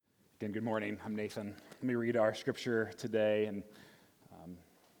Again, good morning. I'm Nathan. Let me read our scripture today, and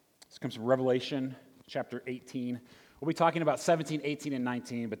this comes from Revelation chapter 18. We'll be talking about 17, 18, and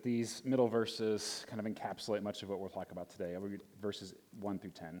 19, but these middle verses kind of encapsulate much of what we'll talk about today. I'll read verses 1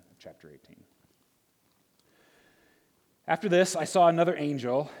 through 10 of chapter 18. After this, I saw another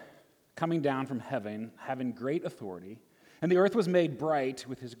angel coming down from heaven, having great authority, and the earth was made bright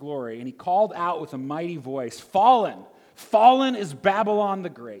with his glory, and he called out with a mighty voice, "Fallen! Fallen is Babylon the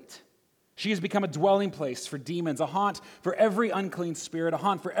Great. She has become a dwelling place for demons, a haunt for every unclean spirit, a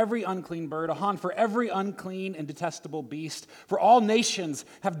haunt for every unclean bird, a haunt for every unclean and detestable beast. For all nations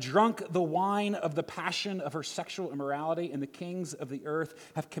have drunk the wine of the passion of her sexual immorality, and the kings of the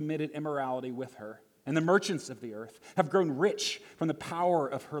earth have committed immorality with her. And the merchants of the earth have grown rich from the power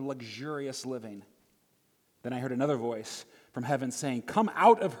of her luxurious living." Then I heard another voice from heaven saying, "Come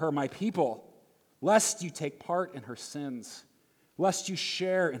out of her, my people, lest you take part in her sins, lest you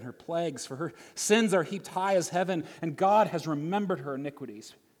share in her plagues, for her sins are heaped high as heaven, and God has remembered her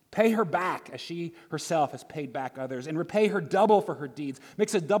iniquities. Pay her back as she herself has paid back others, and repay her double for her deeds.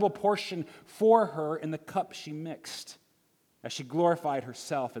 Mix a double portion for her in the cup she mixed, as she glorified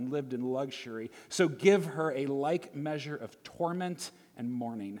herself and lived in luxury. So give her a like measure of torment and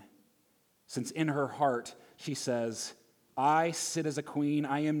mourning, since in her heart she says, 'I sit as a queen,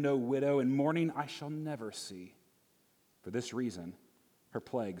 I am no widow, and mourning I shall never see.' For this reason, her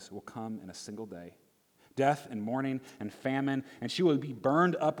plagues will come in a single day, death and mourning and famine, and she will be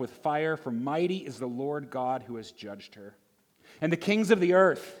burned up with fire, for mighty is the Lord God who has judged her. And the kings of the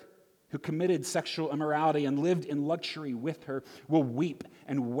earth who committed sexual immorality and lived in luxury with her will weep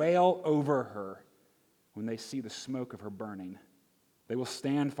and wail over her when they see the smoke of her burning. They will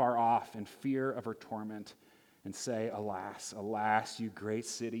stand far off in fear of her torment and say, 'Alas, alas, you great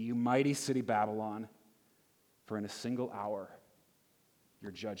city, you mighty city Babylon, for in a single hour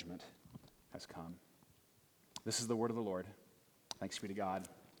your judgment has come.'" This is the word of the Lord. Thanks be to God.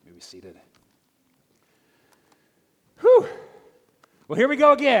 You may be seated. Whew. Well, here we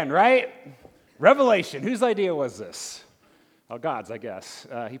go again, right? Revelation. Whose idea was this? Well, God's, I guess.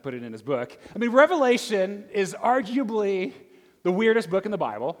 He put it in his book. I mean, Revelation is arguably the weirdest book in the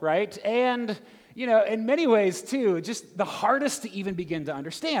Bible, right? And in many ways, too, just the hardest to even begin to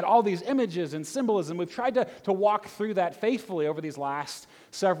understand. All these images and symbolism, we've tried to walk through that faithfully over these last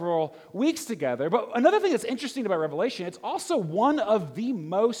several weeks together. But another thing that's interesting about Revelation, it's also one of the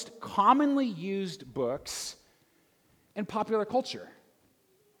most commonly used books in popular culture.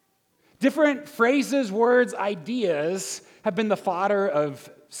 Different phrases, words, ideas have been the fodder of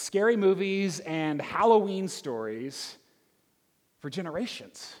scary movies and Halloween stories for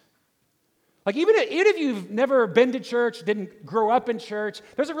generations. Like, even if you've never been to church, didn't grow up in church,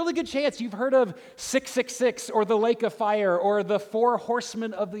 there's a really good chance you've heard of 666 or the Lake of Fire or the Four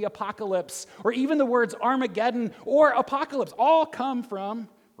Horsemen of the Apocalypse or even the words Armageddon or Apocalypse. All come from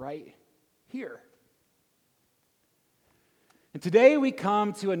right here. And today we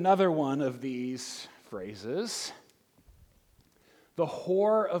come to another one of these phrases, the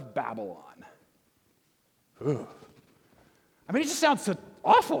Whore of Babylon. Ooh. I mean, it just sounds so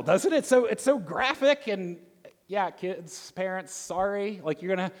awful, doesn't it? It's so graphic, and yeah, kids, parents, sorry. Like,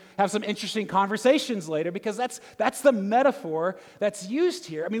 you're going to have some interesting conversations later because that's the metaphor that's used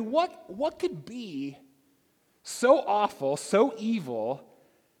here. I mean, what could be so awful, so evil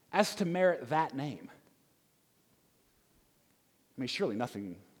as to merit that name? I mean, surely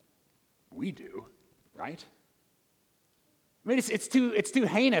nothing we do, right? I mean, it's too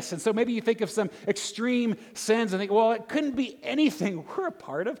heinous, and so maybe you think of some extreme sins and think, well, it couldn't be anything we're a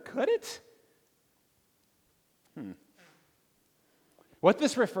part of, could it? What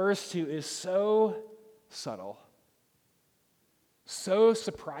this refers to is so subtle, so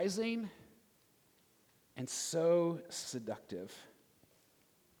surprising, and so seductive.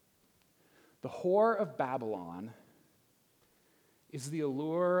 The whore of Babylon is the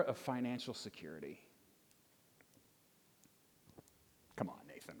allure of financial security. Come on,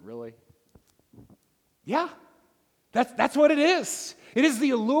 Nathan, really? Yeah, that's what it is. It is the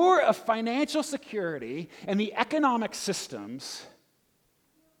allure of financial security and the economic systems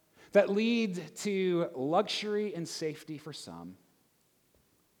that lead to luxury and safety for some,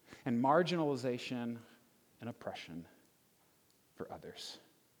 and marginalization and oppression for others.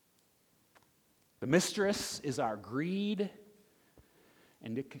 The mistress is our greed,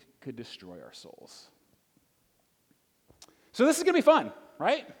 and it could destroy our souls. So this is going to be fun,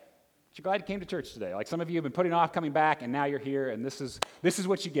 right? You're glad you came to church today. Like, some of you have been putting off coming back, and now you're here, and this is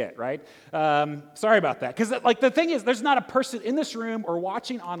what you get, right? Sorry about that. Because, the thing is, there's not a person in this room or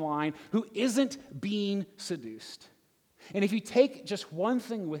watching online who isn't being seduced. And if you take just one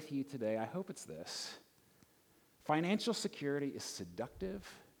thing with you today, I hope it's this. Financial security is seductive,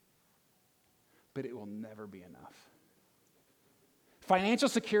 but it will never be enough. Financial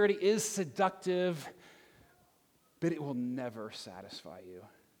security is seductive, but it will never satisfy you.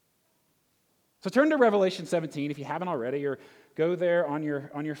 So turn to Revelation 17 if you haven't already, or go there on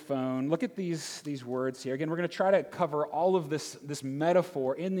your phone. Look at these words here. Again, we're going to try to cover all of this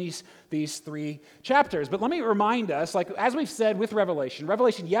metaphor in these three chapters. But let me remind us, like as we've said with Revelation,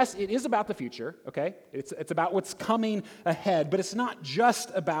 yes, it is about the future, okay? It's about what's coming ahead, but it's not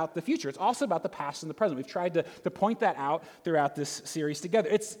just about the future. It's also about the past and the present. We've tried to point that out throughout this series together.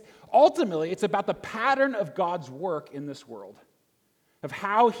 It's about the pattern of God's work in this world, of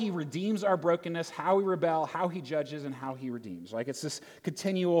how he redeems our brokenness, how we rebel, how he judges, and how he redeems. Like it's this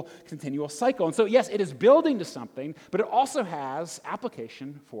continual cycle. And so, yes, it is building to something, but it also has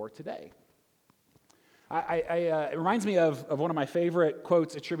application for today. It reminds me of one of my favorite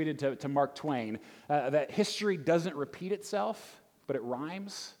quotes attributed to Mark Twain, that history doesn't repeat itself, but it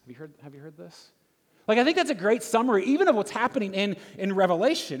rhymes. Have you heard this? Like, I think that's a great summary, even of what's happening in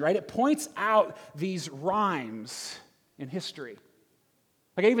Revelation, right? It points out these rhymes in history.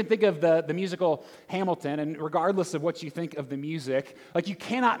 Like I even think of the musical Hamilton, and regardless of what you think of the music, like you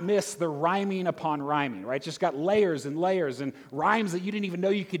cannot miss the rhyming upon rhyming, right? Just got layers and layers and rhymes that you didn't even know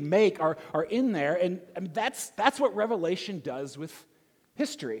you could make are in there. And I mean, that's what Revelation does with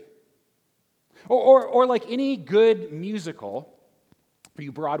history. Or like any good musical, for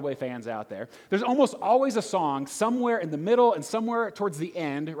you Broadway fans out there, there's almost always a song somewhere in the middle and somewhere towards the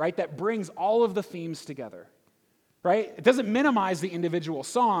end, right, that brings all of the themes together. Right? It doesn't minimize the individual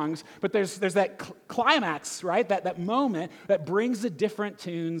songs, but there's that climax, right? That moment that brings the different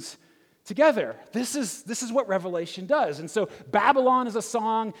tunes together. This is what Revelation does. And so Babylon is a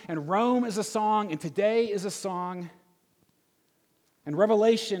song, and Rome is a song, and today is a song. And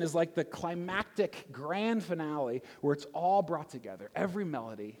Revelation is like the climactic grand finale where it's all brought together. Every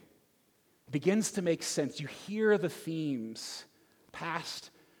melody begins to make sense. You hear the themes, past,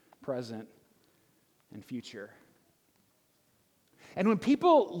 present, and future. And when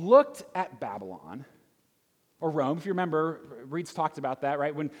people looked at Babylon, or Rome, if you remember, Reed's talked about that,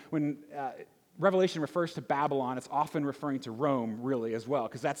 right? When Revelation refers to Babylon, it's often referring to Rome, really, as well,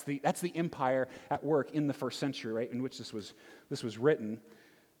 because that's the empire at work in the first century, right, in which this was written.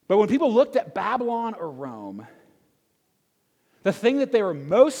 But when people looked at Babylon or Rome, the thing that they were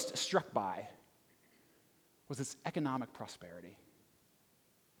most struck by was its economic prosperity.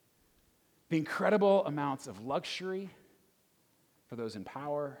 The incredible amounts of luxury for those in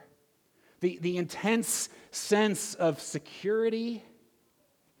power, the intense sense of security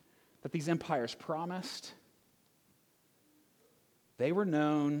that these empires promised. They were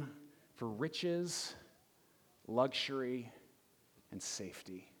known for riches, luxury, and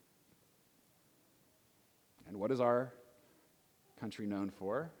safety. And what is our country known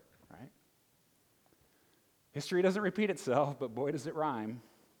for, right? History doesn't repeat itself, but boy, does it rhyme,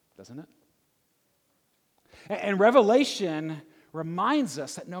 doesn't it? And Revelation reminds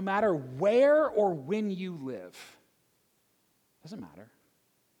us that no matter where or when you live, doesn't matter.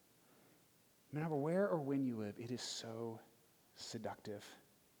 No matter where or when you live, it is so seductive.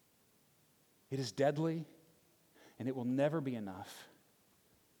 It is deadly, and it will never be enough.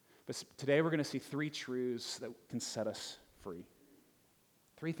 But today we're going to see three truths that can set us free.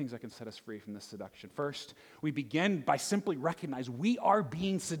 Three things that can set us free from this seduction. First, we begin by simply recognizing we are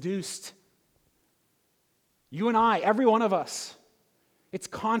being seduced. You and I, every one of us. It's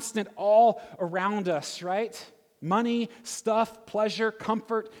constant all around us, right? Money, stuff, pleasure,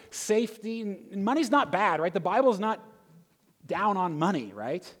 comfort, safety. And money's not bad, right? The Bible's not down on money,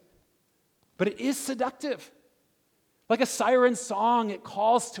 right? But it is seductive. Like a siren song, it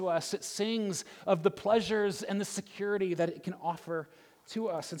calls to us, it sings of the pleasures and the security that it can offer to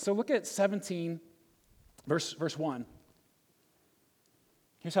us. And so look at 17, verse 1.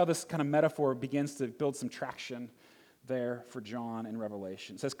 Here's how this kind of metaphor begins to build some traction there for John in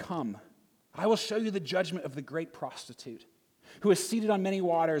Revelation. It says, "Come, I will show you the judgment of the great prostitute, who is seated on many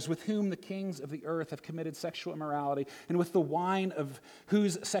waters, with whom the kings of the earth have committed sexual immorality, and with the wine of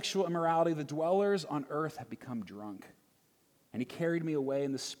whose sexual immorality the dwellers on earth have become drunk. And he carried me away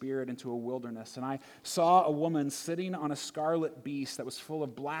in the spirit into a wilderness, and I saw a woman sitting on a scarlet beast that was full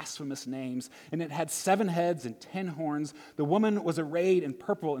of blasphemous names, and it had 7 heads and 10 horns. The woman was arrayed in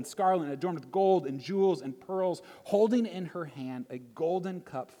purple and scarlet, and adorned with gold and jewels and pearls, holding in her hand a golden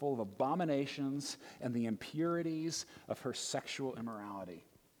cup full of abominations and the impurities of her sexual immorality."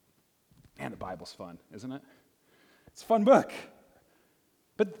 And the Bible's fun, isn't it? It's a fun book.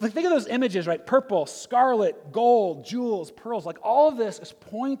 But think of those images, right? Purple, scarlet, gold, jewels, pearls. Like all of this is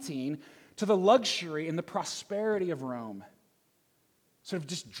pointing to the luxury and the prosperity of Rome, sort of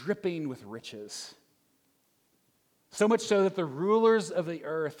just dripping with riches. So much so that the rulers of the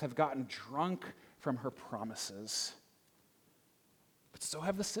earth have gotten drunk from her promises. But so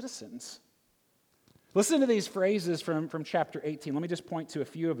have the citizens. Listen to these phrases from chapter 18. Let me just point to a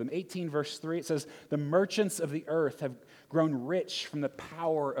few of them. 18 verse 3, it says, "The merchants of the earth have grown rich from the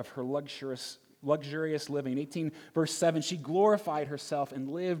power of her luxurious living." 18 verse 7, "She glorified herself and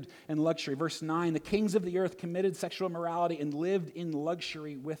lived in luxury." Verse 9, "The kings of the earth committed sexual immorality and lived in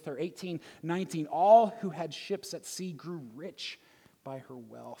luxury with her." 18:19, "All who had ships at sea grew rich by her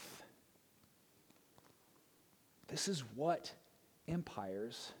wealth." This is what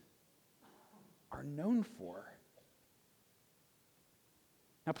empires are known for.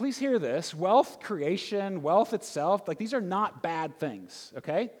 Now, please hear this. Wealth creation, wealth itself, like these are not bad things,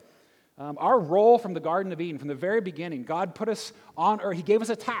 okay? Our role from the Garden of Eden, from the very beginning, God put us on earth. He gave us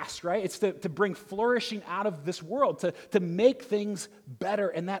a task, right? It's to bring flourishing out of this world, to make things better,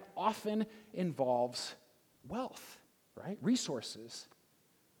 and that often involves wealth, right? Resources.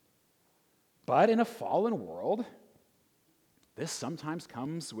 But in a fallen world, this sometimes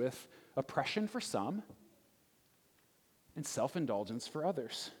comes with oppression for some and self-indulgence for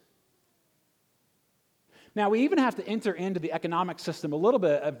others. Now, we even have to enter into the economic system a little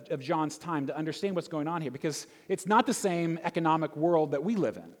bit of John's time to understand what's going on here, because it's not the same economic world that we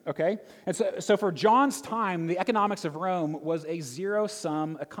live in, okay? And so for John's time, the economics of Rome was a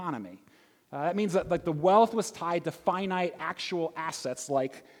zero-sum economy. That means that like the wealth was tied to finite actual assets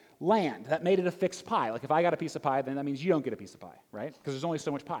like land. That made it a fixed pie. Like if I got a piece of pie, then that means you don't get a piece of pie, right? Because there's only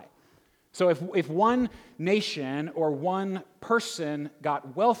so much pie. So if one nation or one person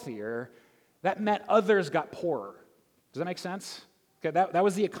got wealthier, that meant others got poorer. Does that make sense? Okay, that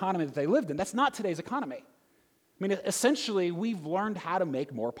was the economy that they lived in. That's not today's economy. I mean, essentially, we've learned how to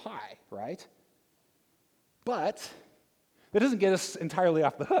make more pie, right? But that doesn't get us entirely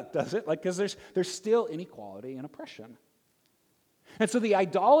off the hook, does it? Like, because there's still inequality and oppression. And so the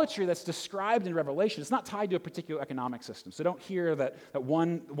idolatry that's described in Revelation, it's not tied to a particular economic system. So don't hear that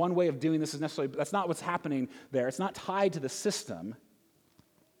one way of doing this is necessarily, that's not what's happening there. It's not tied to the system,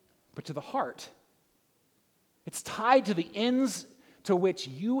 but to the heart. It's tied to the ends to which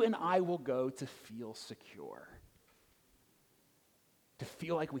you and I will go to feel secure, to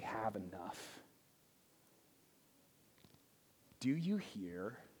feel like we have enough. Do you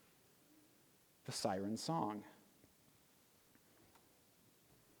hear the siren song?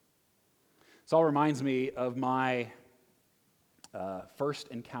 This all reminds me of my first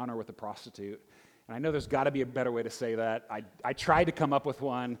encounter with a prostitute. And I know there's got to be a better way to say that. I tried to come up with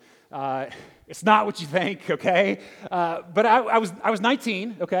one. It's not what you think, okay? But I was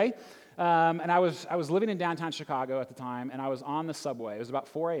 19, okay? And I was living in downtown Chicago at the time, and I was on the subway. It was about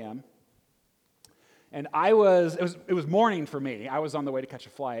 4 a.m. And it was morning for me. I was on the way to catch a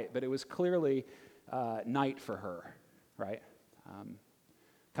flight, but it was clearly night for her, right?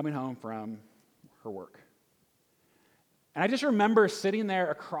 Coming home from her work. And I just remember sitting there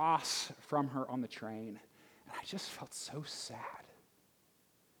across from her on the train, and I just felt so sad.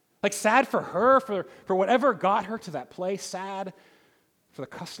 Like sad for her, for whatever got her to that place, sad for the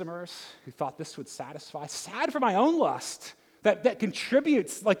customers who thought this would satisfy, sad for my own lust that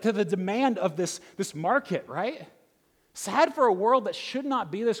contributes like to the demand of this market, right? Sad for a world that should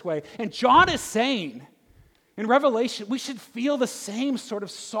not be this way. And John is saying, in Revelation, we should feel the same sort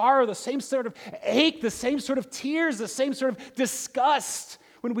of sorrow, the same sort of ache, the same sort of tears, the same sort of disgust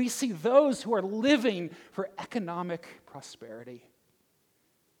when we see those who are living for economic prosperity.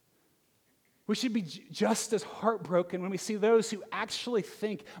 We should be just as heartbroken when we see those who actually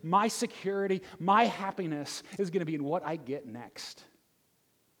think my security, my happiness is going to be in what I get next.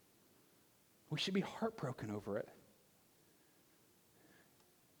 We should be heartbroken over it.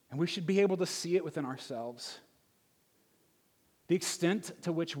 And we should be able to see it within ourselves. The extent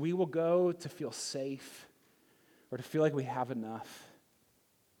to which we will go to feel safe or to feel like we have enough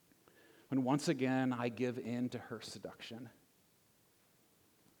when once again I give in to her seduction.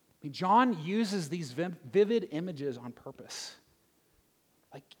 I mean, John uses these vivid images on purpose.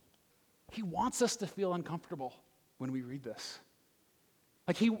 Like, he wants us to feel uncomfortable when we read this.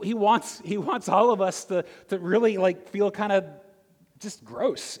 Like, he wants all of us to really like feel kind of just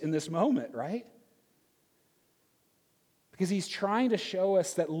gross in this moment, right? Because he's trying to show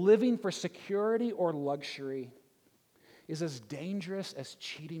us that living for security or luxury is as dangerous as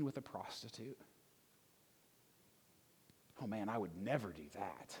cheating with a prostitute. Oh man, I would never do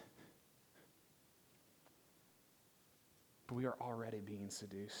that. but we are already being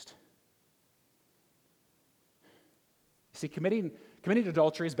seduced. See, committing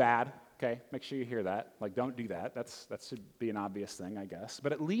adultery is bad, okay? Make sure you hear that. Like, don't do that. That should be an obvious thing, I guess.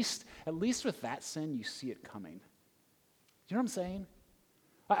 But at least with that sin, you see it coming. Do you know what I'm saying?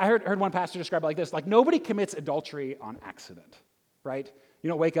 I heard one pastor describe it like this. Like, nobody commits adultery on accident, right? You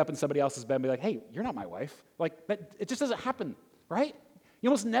don't wake up in somebody else's bed and be like, hey, you're not my wife. Like, that, it just doesn't happen, right? You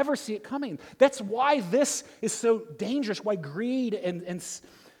almost never see it coming. That's why this is so dangerous, why greed and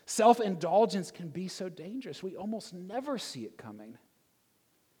self-indulgence can be so dangerous. We almost never see it coming.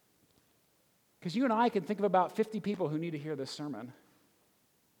 Because you and I can think of about 50 people who need to hear this sermon.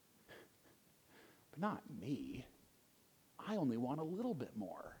 But not me. I only want a little bit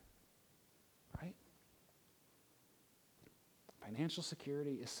more, right? Financial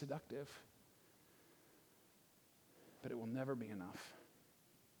security is seductive, but it will never be enough.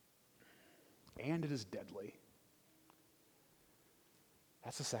 And it is deadly.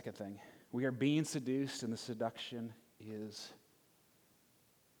 That's the second thing. We are being seduced, and the seduction is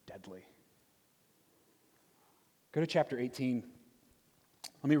deadly. Go to chapter 18.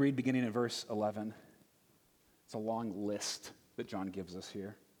 Let me read beginning at verse 11. It's a long list that John gives us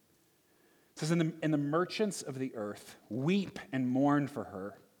here. It says, "And the merchants of the earth weep and mourn for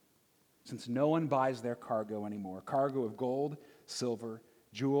her, since no one buys their cargo anymore. Cargo of gold, silver,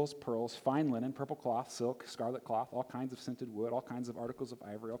 jewels, pearls, fine linen, purple cloth, silk, scarlet cloth, all kinds of scented wood, all kinds of articles of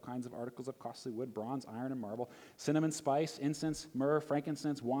ivory, all kinds of articles of costly wood, bronze, iron, and marble, cinnamon, spice, incense, myrrh,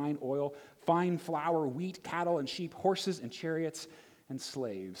 frankincense, wine, oil, fine flour, wheat, cattle, and sheep, horses, and chariots, and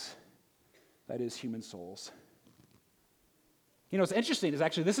slaves." That is, human souls. You know, what's interesting is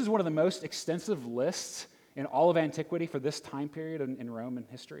actually this is one of the most extensive lists in all of antiquity for this time period in Roman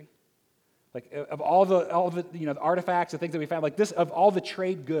history. Like, of all the the artifacts and things that we found, like this, of all the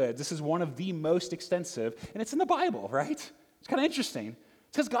trade goods, this is one of the most extensive, and it's in the Bible, right? It's kind of interesting.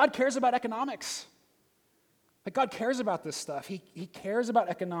 It's because God cares about economics. Like, God cares about this stuff. He cares about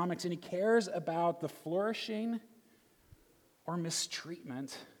economics, and he cares about the flourishing or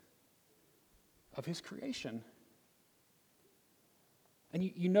mistreatment of his creation. And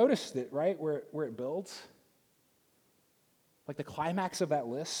you noticed it, right, where it builds? Like the climax of that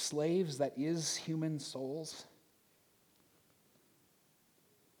list, slaves, that is human souls.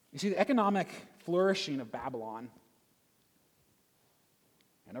 You see, the economic flourishing of Babylon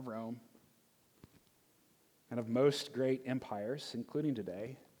and of Rome and of most great empires, including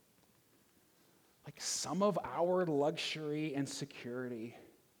today, like some of our luxury and security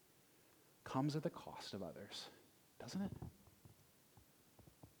comes at the cost of others, doesn't it?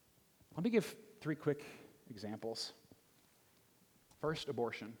 Let me give 3 quick examples. First,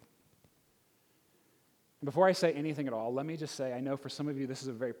 abortion. Before I say anything at all, let me just say, I know for some of you this is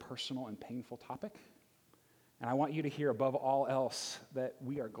a very personal and painful topic, and I want you to hear above all else that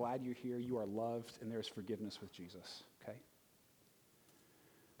we are glad you're here, you are loved, and there's forgiveness with Jesus, okay?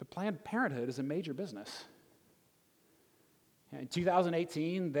 But Planned Parenthood is a major business. In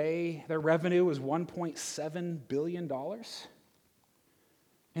 2018, their revenue was $1.7 billion.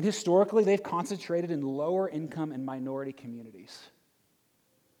 And historically, they've concentrated in lower income and minority communities.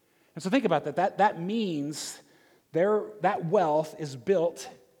 And so think about that. That means that wealth is built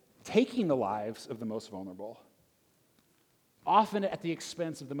taking the lives of the most vulnerable, often at the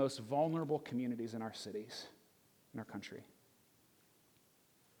expense of the most vulnerable communities in our cities, in our country.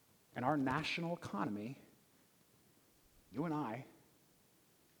 And our national economy, you and I,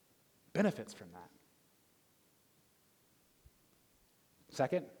 benefits from that.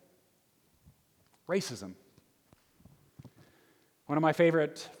 Second, racism. One of my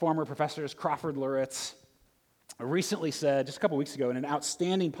favorite former professors, Crawford Loritz, recently said, just a couple weeks ago, in an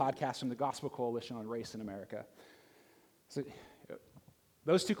outstanding podcast from the Gospel Coalition on Race in America. So,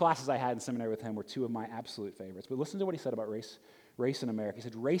 those 2 classes I had in seminary with him were 2 of my absolute favorites. But listen to what he said about race in America. He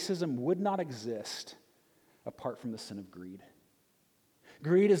said, racism would not exist apart from the sin of greed.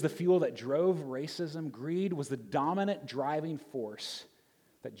 Greed is the fuel that drove racism. Greed was the dominant driving force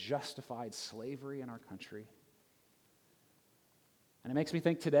that justified slavery in our country. And it makes me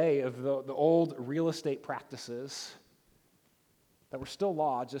think today of the old real estate practices that were still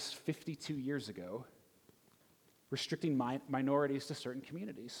law just 52 years ago, restricting minorities to certain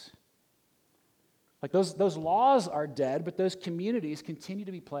communities. Like those laws are dead, but those communities continue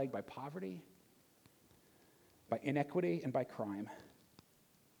to be plagued by poverty, by inequity, and by crime.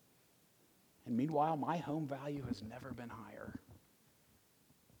 And meanwhile, my home value has never been higher.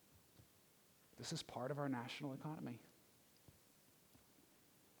 This is part of our national economy.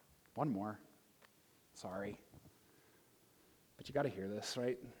 One more. Sorry. But you got to hear this,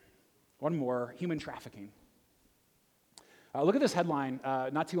 right? One more, human trafficking. Look at this headline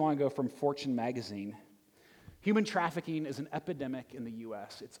not too long ago from Fortune magazine. Human trafficking is an epidemic in the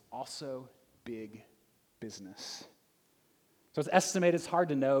U.S. It's also big business. So it's estimated, it's hard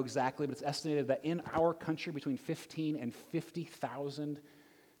to know exactly, but it's estimated that in our country between 15 and 50,000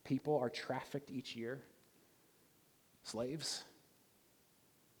 people are trafficked each year. Slaves.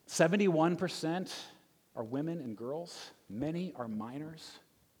 71% are women and girls. Many are minors.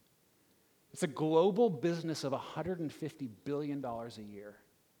 It's a global business of $150 billion a year.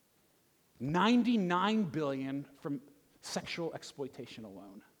 $99 billion from sexual exploitation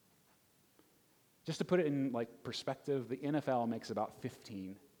alone. Just to put it in perspective, the NFL makes about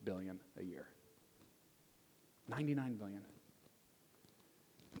 $15 billion a year. $99 billion.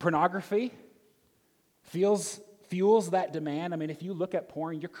 Pornography fuels that demand. I mean, if you look at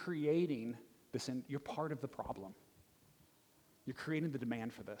porn, you're creating this, and you're part of the problem. You're creating the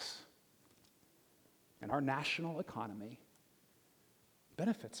demand for this. And our national economy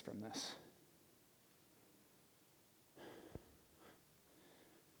benefits from this.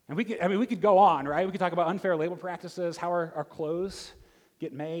 And we could go on, right? We could talk about unfair labor practices, how our clothes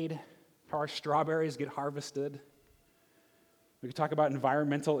get made, how our strawberries get harvested. We could talk about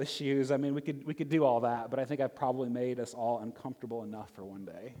environmental issues. I mean, we could do all that, but I think I've probably made us all uncomfortable enough for one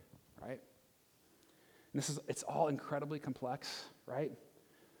day, right? And it's all incredibly complex, right?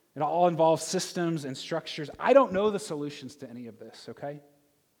 It all involves systems and structures. I don't know the solutions to any of this, okay?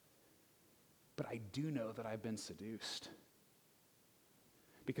 But I do know that I've been seduced.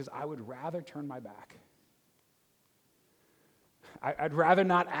 Because I would rather turn my back. I'd rather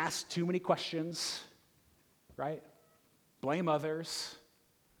not ask too many questions, right? Blame others,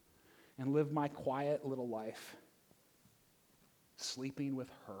 and live my quiet little life, sleeping with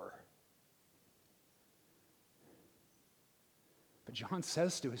her. But John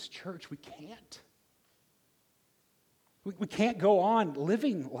says to his church, we can't. We can't go on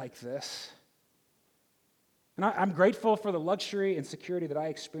living like this. And I'm grateful for the luxury and security that I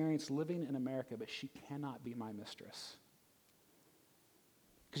experienced living in America, but she cannot be my mistress.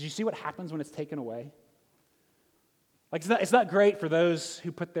 Because you see what happens when it's taken away? It's not great for those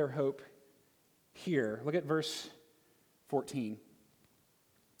who put their hope here. Look at verse 14.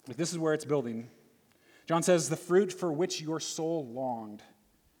 This is where it's building. John says, the fruit for which your soul longed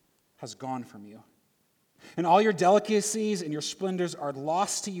has gone from you. And all your delicacies and your splendors are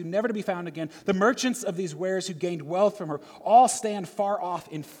lost to you, never to be found again. The merchants of these wares who gained wealth from her all stand far off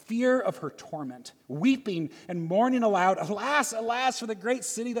in fear of her torment, weeping and mourning aloud. Alas, alas, for the great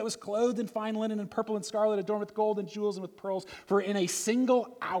city that was clothed in fine linen and purple and scarlet, adorned with gold and jewels and with pearls. For in a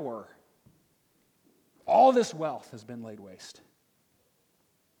single hour, all this wealth has been laid waste.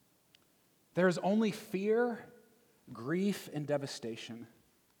 There is only fear, grief, and devastation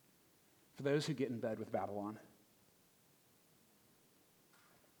for those who get in bed with Babylon.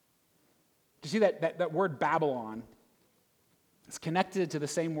 Do you see that word Babylon? It's connected to the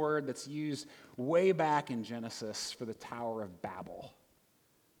same word that's used way back in Genesis for the Tower of Babel.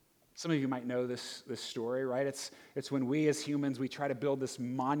 Some of you might know this story, right? It's when we as humans, we try to build this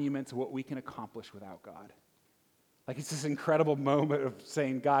monument to what we can accomplish without God. It's this incredible moment of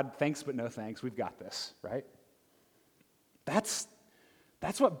saying, God, thanks but no thanks, we've got this, right? That's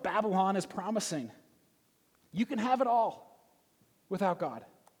what Babylon is promising. You can have it all without God.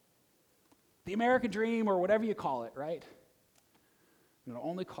 The American dream, or whatever you call it, right? And it'll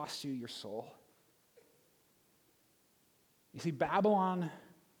only cost you your soul. You see, Babylon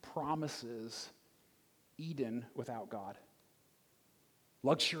promises Eden without God.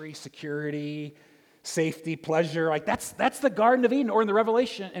 Luxury, security, safety, pleasure, that's the Garden of Eden, or in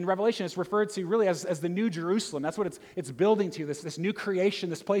Revelation, it's referred to really as the New Jerusalem. That's what it's building to, this new creation,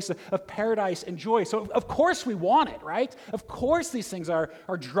 this place of paradise and joy. So of course we want it, right? Of course these things are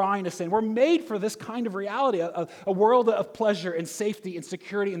drawing us in. We're made for this kind of reality, a world of pleasure and safety and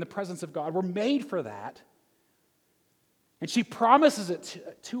security in the presence of God. We're made for that. And she promises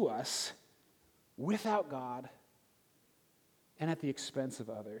it to us without God and at the expense of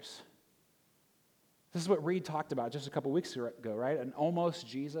others. This is what Reed talked about just a couple weeks ago, right? An almost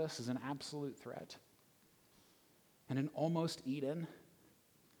Jesus is an absolute threat. And an almost Eden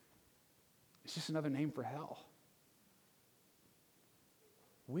is just another name for hell.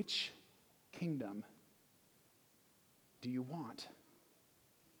 Which kingdom do you want?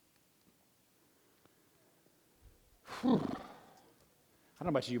 Whew. I don't know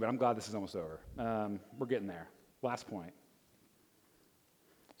about you, but I'm glad this is almost over. We're getting there. Last point.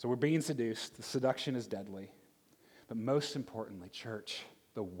 So we're being seduced. The seduction is deadly. But most importantly, church,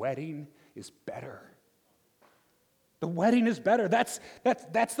 the wedding is better. The wedding is better. That's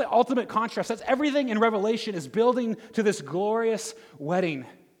the ultimate contrast. That's everything in Revelation is building to this glorious wedding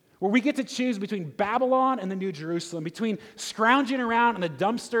where we get to choose between Babylon and the New Jerusalem, between scrounging around in the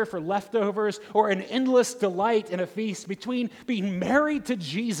dumpster for leftovers or an endless delight in a feast, between being married to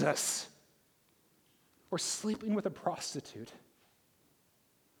Jesus or sleeping with a prostitute.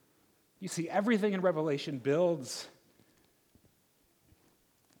 You see, everything in Revelation builds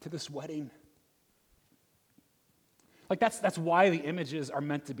to this wedding. Like that's why the images are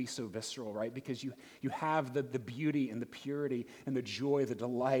meant to be so visceral, right? Because you have the beauty and the purity and the joy, the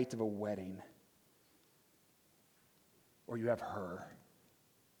delight of a wedding. Or you have her.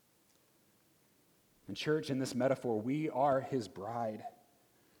 In church, in this metaphor, we are his bride.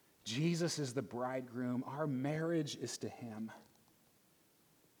 Jesus is the bridegroom. Our marriage is to him.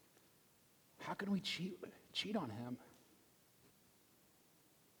 How can we cheat on him?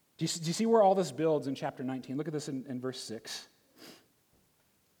 Do you see where all this builds in chapter 19? Look at this in verse 6.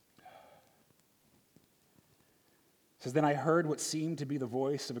 It says, "Then I heard what seemed to be the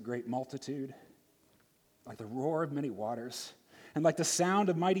voice of a great multitude, like the roar of many waters, and like the sound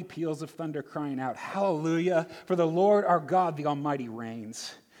of mighty peals of thunder crying out, 'Hallelujah, for the Lord our God, the Almighty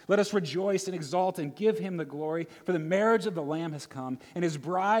reigns. Let us rejoice and exult and give him the glory, for the marriage of the Lamb has come, and his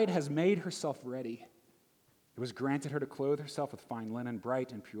bride has made herself ready. It was granted her to clothe herself with fine linen,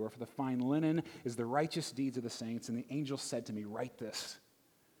 bright and pure, for the fine linen is the righteous deeds of the saints. And the angel said to me, write this,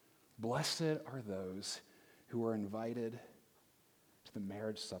 blessed are those who are invited to the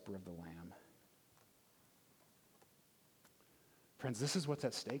marriage supper of the Lamb.'" Friends, this is what's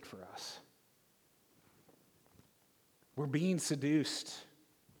at stake for us. We're being seduced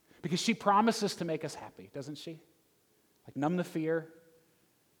because she promises to make us happy, doesn't she? Like numb the fear,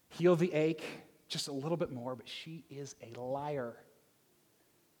 heal the ache, just a little bit more, but she is a liar.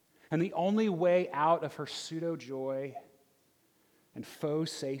 And the only way out of her pseudo-joy and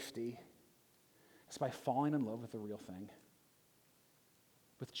faux safety is by falling in love with the real thing,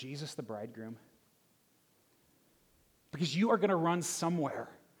 with Jesus the bridegroom. Because you are going to run somewhere.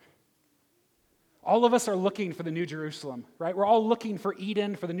 All of us are looking for the New Jerusalem, right? We're all looking for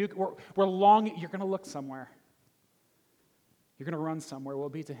Eden, for the new, we're longing, you're going to look somewhere. You're going to run somewhere. Will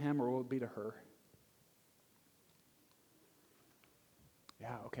it be to him or will it be to her?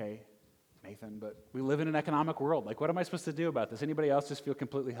 Yeah, okay, Nathan, but we live in an economic world. Like, what am I supposed to do about this? Anybody else just feel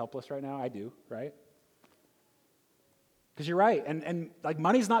completely helpless right now? I do, right? Because you're right, and like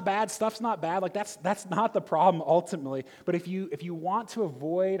money's not bad, stuff's not bad. Like that's not the problem ultimately. But if you want to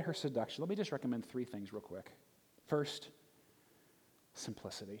avoid her seduction, let me just recommend 3 things real quick. First,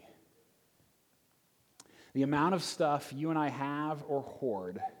 simplicity. The amount of stuff you and I have or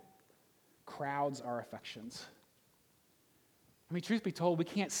hoard crowds our affections. I mean, truth be told, we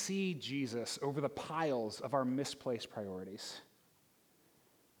can't see Jesus over the piles of our misplaced priorities.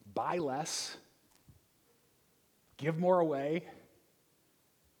 Buy less, give more away,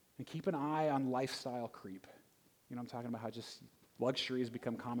 and keep an eye on lifestyle creep. You know what I'm talking about, how just luxury has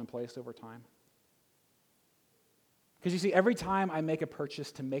become commonplace over time? Because you see, every time I make a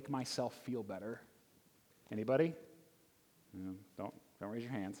purchase to make myself feel better, anybody? Don't raise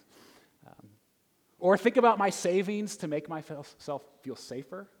your hands. Or think about my savings to make myself feel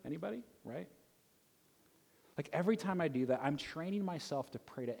safer. Anybody? Right? Like every time I do that, I'm training myself to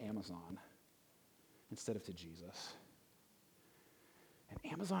pray to Amazon instead of to Jesus.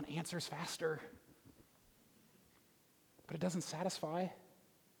 And Amazon answers faster, but it doesn't satisfy.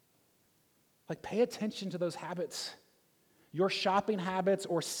 Like, pay attention to those habits. Your shopping habits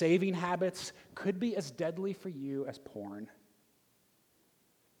or saving habits could be as deadly for you as porn.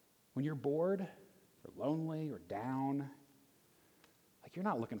 When you're bored or lonely or down, like you're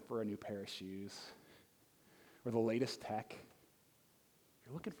not looking for a new pair of shoes or the latest tech.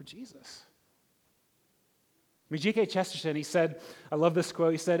 You're looking for Jesus. I mean, G.K. Chesterton, he said, I love this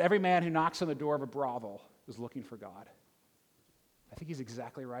quote, he said, every man who knocks on the door of a brothel is looking for God. I think he's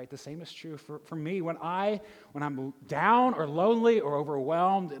exactly right. The same is true for me. When I'm down or lonely or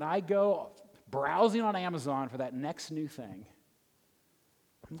overwhelmed and I go browsing on Amazon for that next new thing,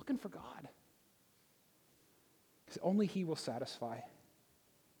 I'm looking for God. Because only he will satisfy.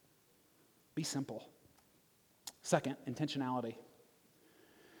 Be simple. Second, intentionality.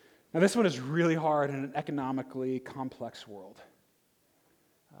 Now, this one is really hard in an economically complex world.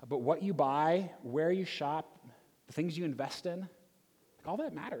 But what you buy, where you shop, the things you invest in, like all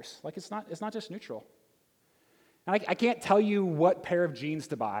that matters. Like it's not just neutral. And I can't tell you what pair of jeans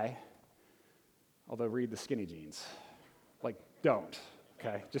to buy, although read the skinny jeans. Like, don't,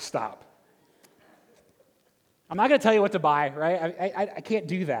 okay? Just stop. I'm not going to tell you what to buy, right? I can't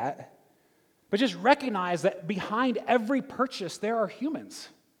do that. But just recognize that behind every purchase, there are humans,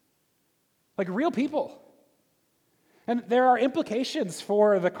 like real people. And there are implications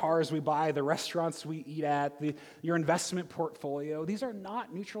for the cars we buy, the restaurants we eat at, your investment portfolio. These are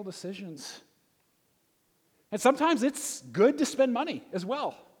not neutral decisions. And sometimes it's good to spend money as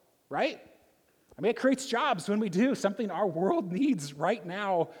well, right? I mean, it creates jobs when we do something our world needs right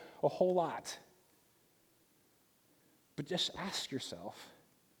now a whole lot. But just ask yourself,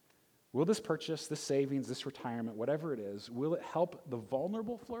 will this purchase, this savings, this retirement, whatever it is, will it help the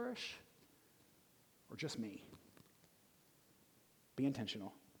vulnerable flourish or just me? Be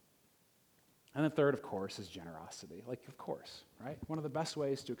intentional. And the third, of course, is generosity. Like, of course, right? One of the best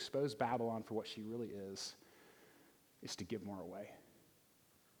ways to expose Babylon for what she really is to give more away.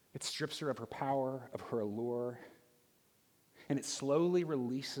 It strips her of her power, of her allure, and it slowly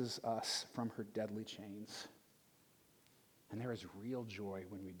releases us from her deadly chains. And there is real joy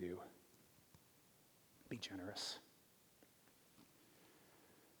when we do. Be generous.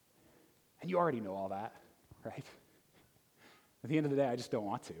 And you already know all that, right? At the end of the day, I just don't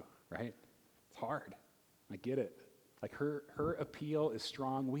want to, right? It's hard. I get it. Like her appeal is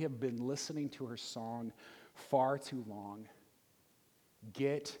strong. We have been listening to her song far too long.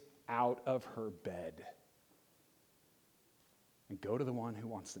 Get out of her bed and go to the one who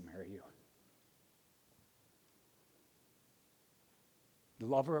wants to marry you. The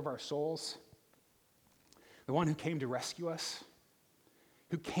lover of our souls, the one who came to rescue us,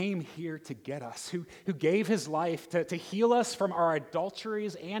 who came here to get us, who gave his life to heal us from our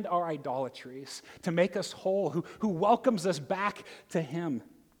adulteries and our idolatries, to make us whole, who welcomes us back to him,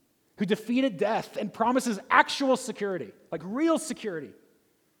 who defeated death and promises actual security, like real security,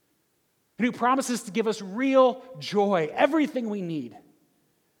 and who promises to give us real joy, everything we need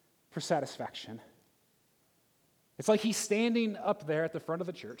for satisfaction. It's like he's standing up there at the front of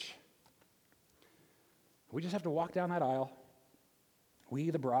the church. We just have to walk down that aisle, we,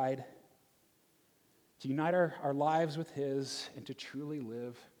 the bride, to unite our lives with his and to truly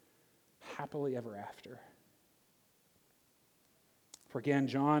live happily ever after. For again,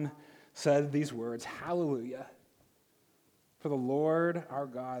 John said these words, "Hallelujah, for the Lord our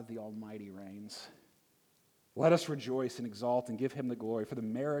God, the Almighty, reigns. Let us rejoice and exalt and give him the glory, for the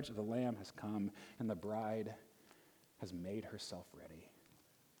marriage of the Lamb has come, and the bride has made herself ready."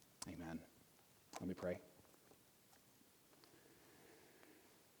 Amen. Let me pray.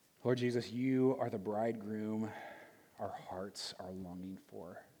 Lord Jesus, you are the bridegroom our hearts are longing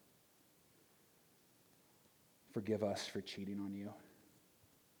for. Forgive us for cheating on you.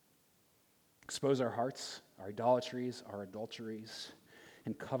 Expose our hearts, our idolatries, our adulteries,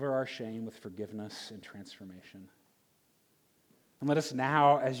 and cover our shame with forgiveness and transformation. And let us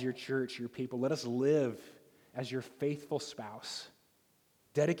now, as your church, your people, let us live as your faithful spouse,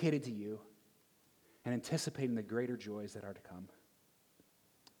 dedicated to you and anticipating the greater joys that are to come.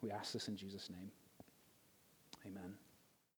 We ask this in Jesus' name. Amen.